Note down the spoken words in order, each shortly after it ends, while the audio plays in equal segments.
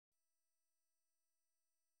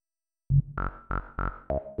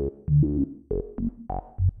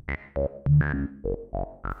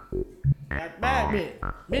That bad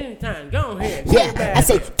bitch. Many times, go ahead. Yeah, I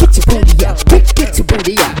say, get your booty up, get your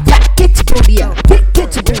booty up, yeah, get your booty up,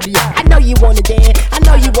 get your booty up. I know you wanna dance, I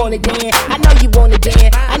know you wanna dance, I know you wanna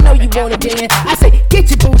dance, I know you wanna dance. I say, get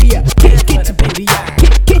your booty up, get your booty up,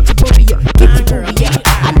 get your booty up, get your booty up.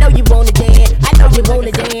 I know you wanna dance, I know you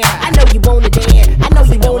wanna dance, I know you wanna dance, I know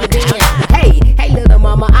you wanna dance. Hey little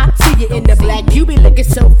mama, I see you in the black, you be looking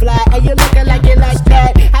so fly, and you looking like you like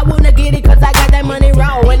that. I wanna get it 'cause I got that money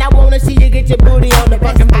raw, and I wanna see you get your booty on the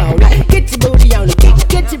fucking floor. Get your booty on the,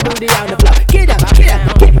 get your booty on the floor. Get up,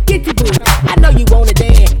 get your booty. I know you wanna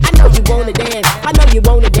dance, I know you wanna dance, I know you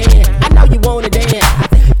wanna dance, I know you wanna dance.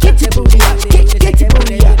 Get your booty up, get your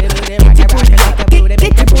booty up, get your booty up,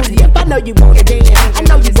 get your booty up. I know you wanna dance, I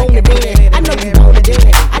know you wanna dance, I know you wanna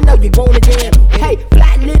dance, I know you wanna dance. Hey,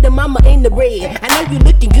 flat little mama in the red, I know you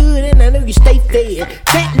looking good and I know you stay fed.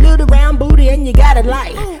 Fat little round booty and you got a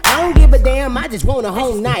light. I don't give a damn, I just want a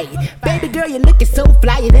whole night. Baby girl, you looking so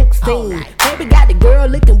fly, you next thing. Baby got the girl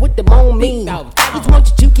looking with the bone mean. I just want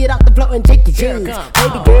you to get off the floor and take your jeans.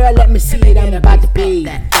 Baby girl, let me see it, I'm about to pay.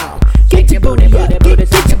 Get your booty up, get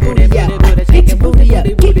your booty up, get your booty up.